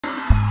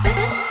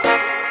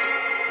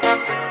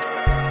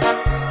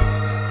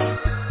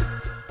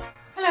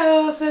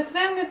so today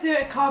I'm going to do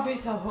a car boot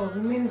sale haul. I've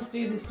been meaning to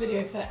do this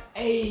video for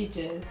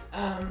ages.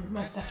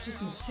 My stuff's just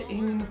been sitting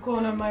in the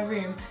corner of my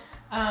room.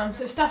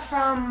 So stuff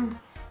from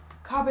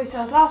car boot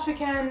sales last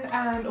weekend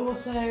and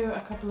also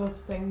a couple of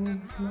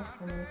things, not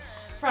from me,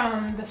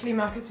 from the flea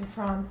markets in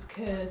France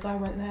because I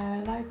went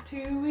there like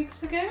 2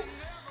 weeks ago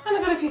and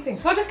I got a few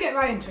things. So I'll just get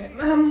right into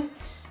it.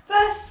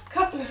 First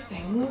couple of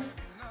things.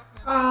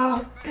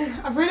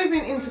 I've really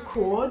been into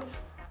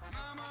cords.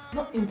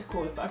 Not into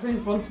cords, but I've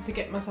really wanted to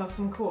get myself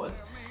some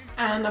cords.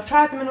 And I've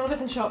tried them in all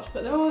different shops,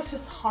 but they're always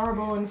just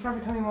horrible, and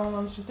Forever 21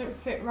 ones just don't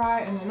fit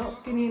right, and they're not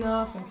skinny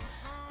enough, and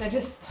they're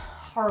just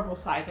horrible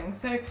sizing.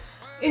 So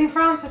in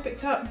France I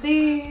picked up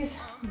these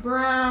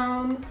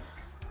brown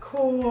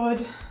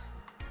cord,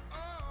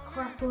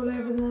 crap all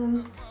over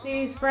them,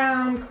 these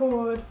brown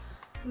cord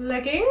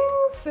leggings.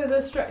 So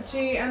they're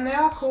stretchy and they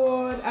are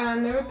cord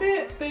and they're a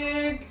bit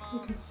big, you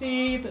can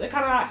see, but they're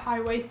kind of like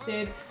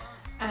high-waisted.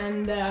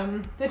 And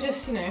they're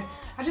just, you know,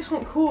 I just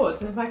want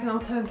cords as like an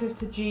alternative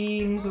to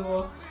jeans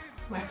or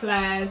my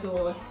flares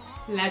or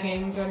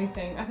leggings or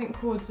anything. I think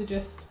cords are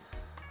just,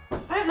 I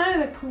don't know,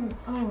 they're cool.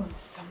 I wanted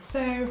some.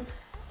 So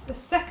the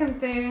second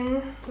thing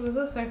that was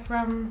also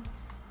from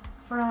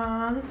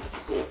France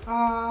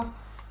are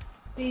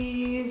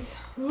these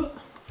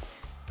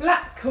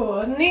black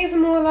cord. And these are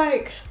more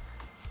like,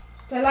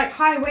 they're like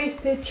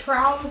high-waisted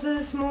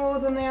trousers more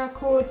than they are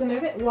cords, and they're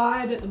a bit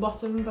wide at the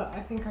bottom, but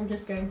I think I'm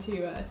just going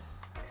to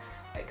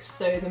like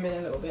sew them in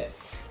a little bit.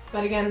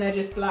 But again, they're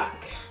just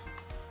black,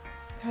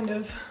 kind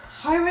of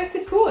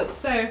high-waisted cords.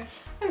 So I'm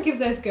gonna give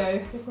those a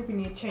go. They probably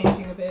need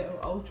changing a bit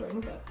or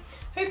altering, but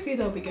hopefully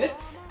they'll be good.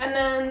 And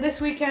then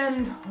this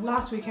weekend, or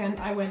last weekend,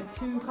 I went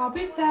to car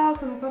boot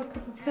sales and I got a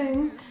couple of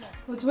things.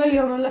 I was really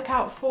on the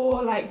lookout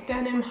for like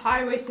denim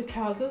high-waisted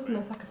trousers, and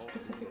there's like a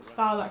specific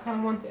style that I kind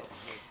of wanted.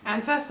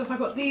 And first off, I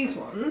got these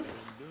ones.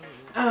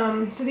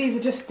 So these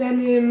are just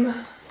denim.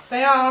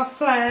 They are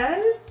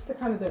flares. They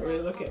kind of don't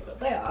really look it, but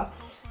they are.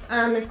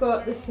 And they've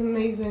got this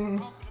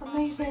amazing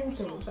thing,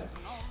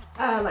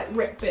 like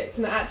rip bits,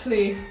 and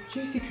actually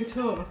Juicy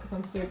Couture, because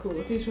I'm so cool.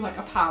 These were like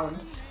 £1. One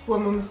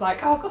woman was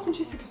like, "Oh, I've got some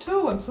Juicy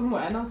Couture ones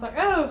somewhere," and I was like,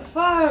 "Oh,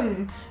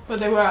 fun!" But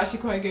they were actually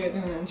quite good,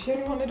 and she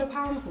only wanted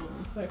 £1 for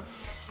them, so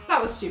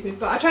that was stupid.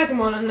 But I tried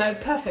them on, and they're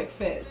perfect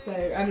fit. So,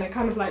 and they're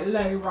kind of like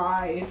low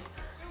rise.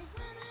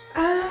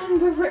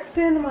 And with rips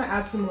in, I might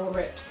add some more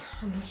rips.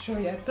 I'm not sure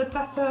yet, but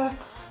that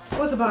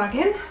was a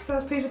bargain, so I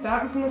was pleased with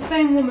that. And from the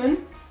same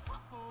woman,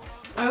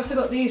 I also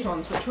got these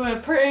ones, which were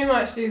pretty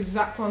much the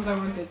exact ones I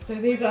wanted. So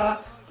these are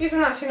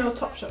actually an old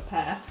Topshop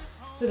pair.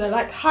 So they're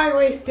like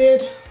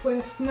high-waisted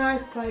with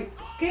nice like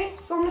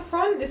pockets on the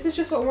front. This is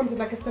just what I wanted,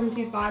 like a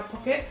 75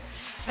 pocket.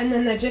 And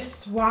then they're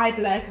just wide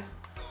leg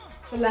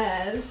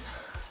flares,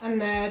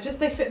 and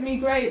they fit me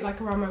great,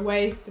 like around my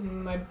waist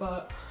and my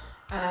butt.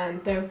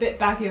 And they're a bit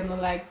baggy on the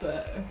leg,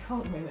 but I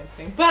can't win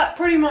everything. But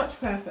pretty much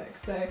perfect.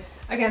 So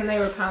again, they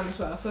were £1 as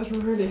well. So I was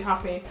really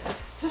happy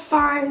to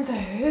find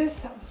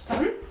those. That was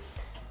fun.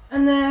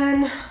 And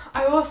then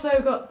I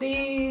also got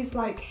these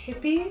like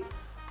hippie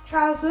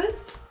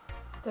trousers.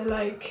 They're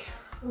like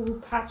all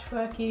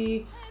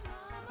patchworky,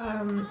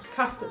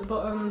 cuffed at the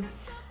bottom,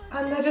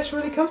 and they're just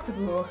really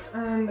comfortable.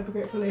 And they're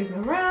great for lazing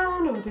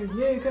around or doing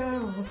yoga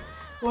or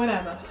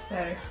whatever.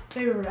 So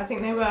they were, I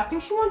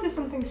think she wanted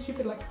something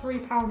stupid like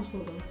 £3 for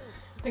them.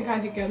 I think I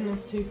did get them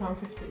for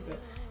 £2.50, but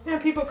you know,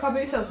 people at car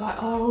boot sales are like,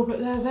 "Oh, but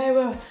they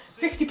were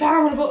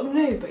 £50 when I bought them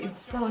new," but you're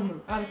selling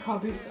them at a car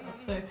boot sale.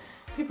 So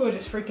people are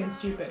just freaking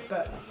stupid,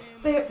 but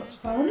it was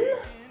fun.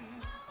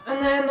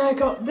 And then I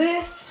got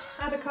this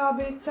at a car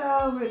boot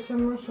sale, which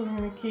I'm not sure I'm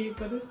going to keep,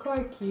 but it's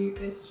quite cute.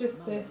 It's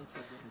just this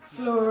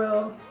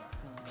floral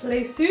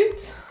play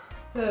suit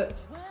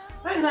that,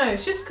 I don't know,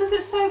 it's just because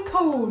it's so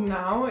cold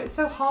now, it's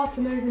so hard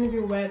to know even if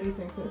you'll wear these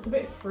things. So it's a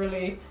bit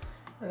frilly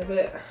and a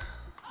bit,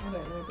 I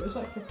don't know, but it's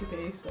like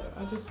 50p, so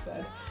I just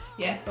said,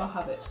 yes, I'll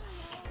have it.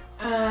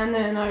 And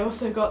then I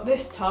also got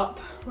this top,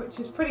 which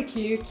is pretty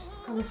cute. It's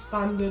kind of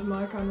standard,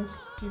 my kind of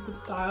stupid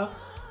style,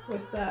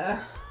 with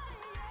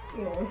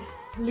you know,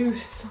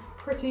 loose,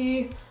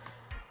 pretty,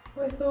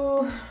 with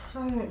all,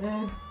 I don't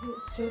know,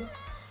 it's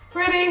just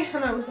pretty,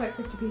 and that was like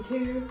 50p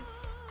too,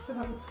 so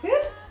that was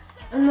good.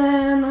 And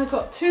then I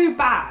got 2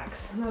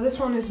 bags. Now this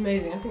one is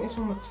amazing. I think this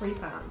one was £3.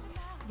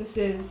 This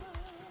is,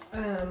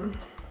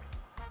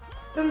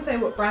 doesn't say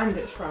what brand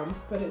it's from,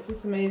 but it's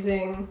this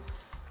amazing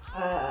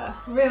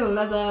real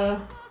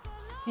leather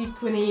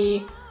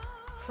sequiny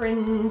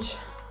fringe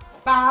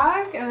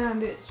bag,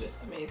 and it's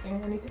just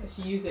amazing. I need to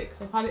actually use it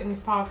because I've had it in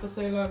the car for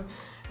so long,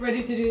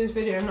 ready to do this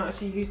video. I've not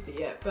actually used it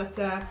yet, but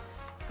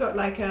it's got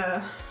like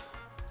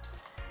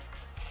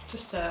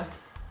just a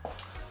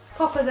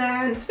popper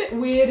there, and it's a bit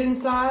weird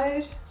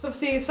inside. So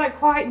obviously it's like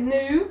quite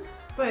new,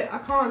 but I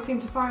can't seem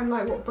to find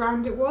like what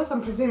brand it was.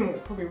 I'm presuming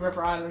it's probably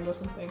River Island or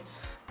something.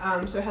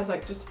 So it has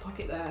like just a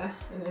pocket there,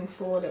 and then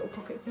 4 little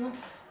pockets there.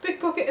 Big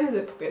pocket and a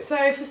zip pocket.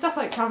 So for stuff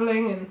like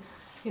travelling and,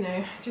 you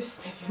know,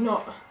 just if you've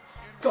not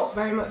got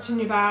very much in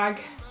your bag,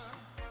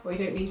 well,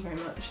 you don't need very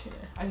much, you know.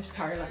 I just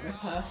carry like my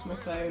purse, my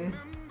phone,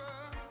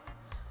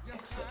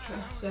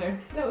 etc. So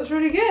that was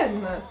really good,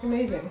 and that's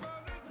amazing.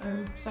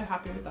 I'm so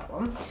happy with that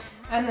one.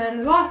 And then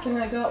the last thing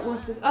I got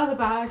was this other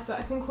bag that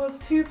I think was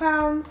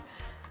 £2,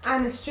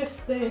 and it's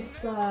just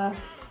this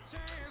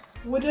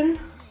wooden,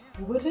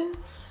 what is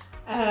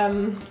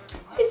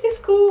this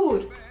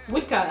called?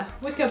 Wicker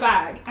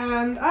bag.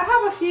 And I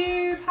have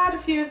had a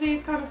few of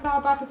these kind of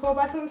style bag before,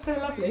 but I thought it was so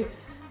lovely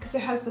because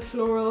it has the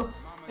floral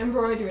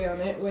embroidery on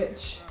it,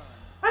 which,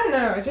 I don't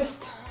know,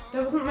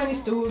 there wasn't many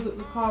stores at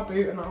the car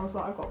boot, and I was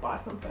like, I've got to buy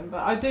something.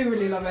 But I do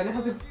really love it, and it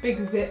has a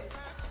big zip,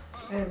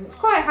 and it's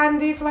quite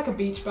handy for like a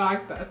beach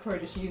bag, but I'd probably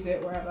just use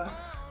it wherever,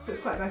 so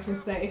it's quite nice and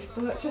safe.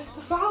 But just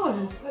the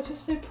flowers are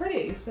just so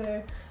pretty,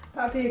 so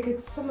that'd be a good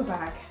summer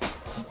bag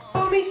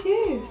for me to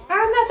use. And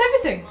that's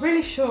everything.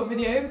 Really short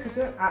video because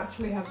I don't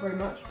actually have very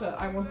much, but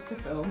I wanted to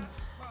film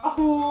a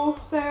haul,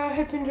 so I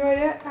hope you enjoyed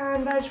it.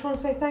 And I just want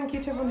to say thank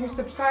you to everyone who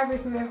subscribed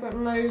recently. I've got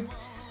loads,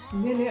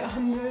 nearly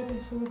 100.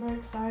 It's all very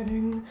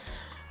exciting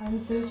and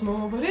so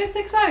small, but it's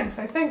exciting.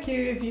 So thank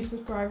you if you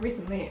subscribed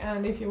recently,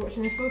 and if you're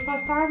watching this for the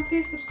first time,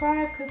 please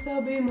subscribe because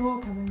there'll be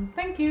more coming.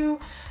 Thank you,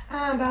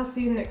 and I'll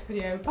see you in the next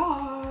video.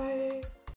 Bye.